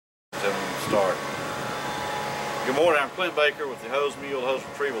start. Good morning, I'm Clint Baker with the Mule hose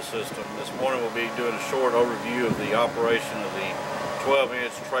retrieval system. This morning we'll be doing a short overview of the operation of the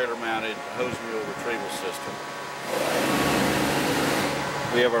 12-inch trailer-mounted Mule retrieval system.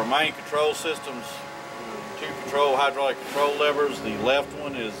 We have our main control systems, two hydraulic control levers. The left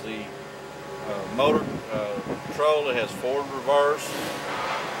one is the motor control. It has forward, reverse,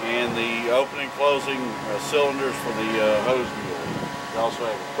 and the opening and closing cylinders for the hose mule. We also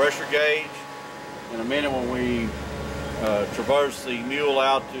have a pressure gauge. In a minute, when we traverse the mule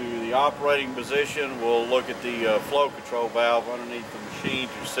out to the operating position, we'll look at the flow control valve underneath the machine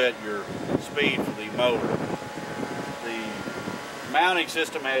to set your speed for the motor. The mounting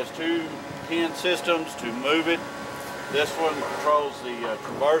system has two pin systems to move it. This one controls the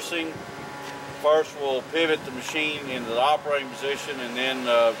traversing. First, we'll pivot the machine into the operating position and then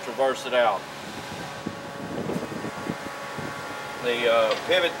traverse it out. The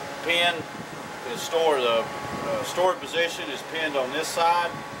pivot pin is stored. The stored position is pinned on this side.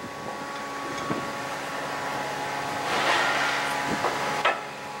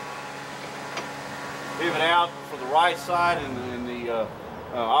 Pivot out for the right side, and the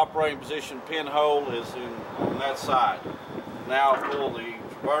operating position pinhole is on that side. Now pull the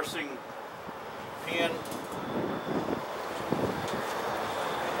traversing pin.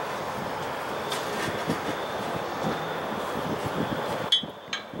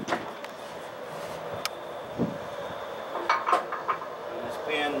 And this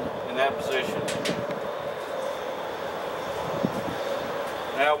pin in that position.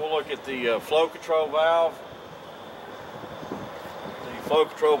 Now we'll look at the flow control valve. The flow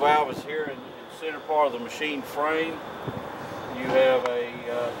control valve is here in the center part of the machine frame. You have a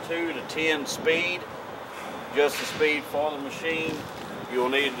 2 to 10 speed, just the speed for the machine. You will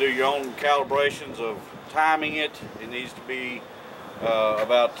need to do your own calibrations of timing it. It needs to be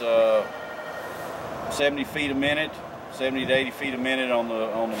about 70 feet a minute, 70 to 80 feet a minute on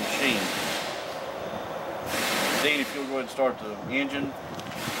the machine. Dean, if you'll go ahead and start the engine.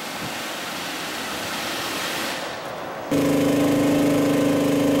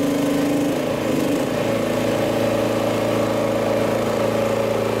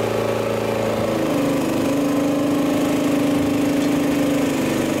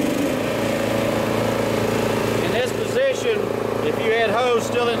 If you had hose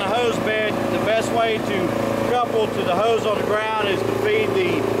still in the hose bed, the best way to couple to the hose on the ground is to feed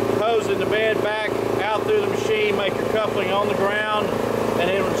the hose in the bed back out through the machine, make your coupling on the ground, and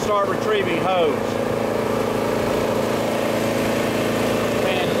then start retrieving hose.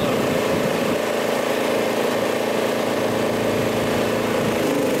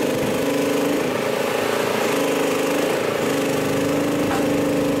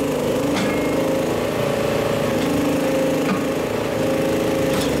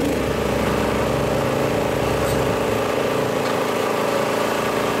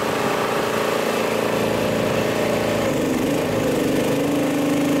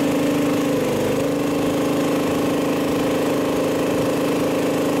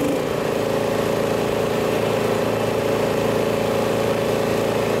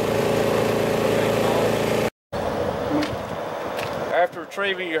 After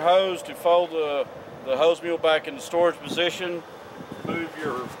retrieving your hose, to fold the hose mule back in the storage position, remove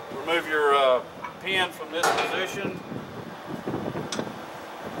your pin from this position.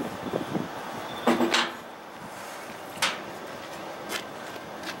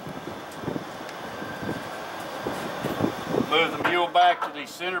 Move the mule back to the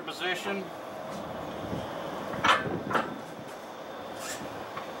center position.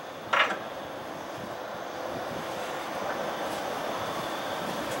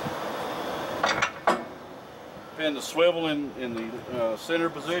 Pin the swivel in the center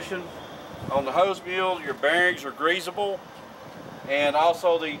position. On the hose mule, your bearings are greasable, and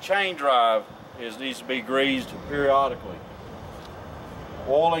also the chain drive needs to be greased periodically.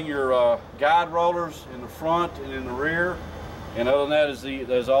 Oiling your guide rollers in the front and in the rear, and other than that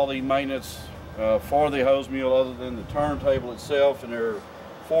there's all the maintenance for the hose mule other than the turntable itself, and there are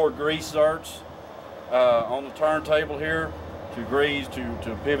 4 grease zerks on the turntable here to grease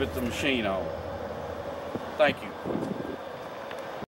to pivot the machine on. Thank you.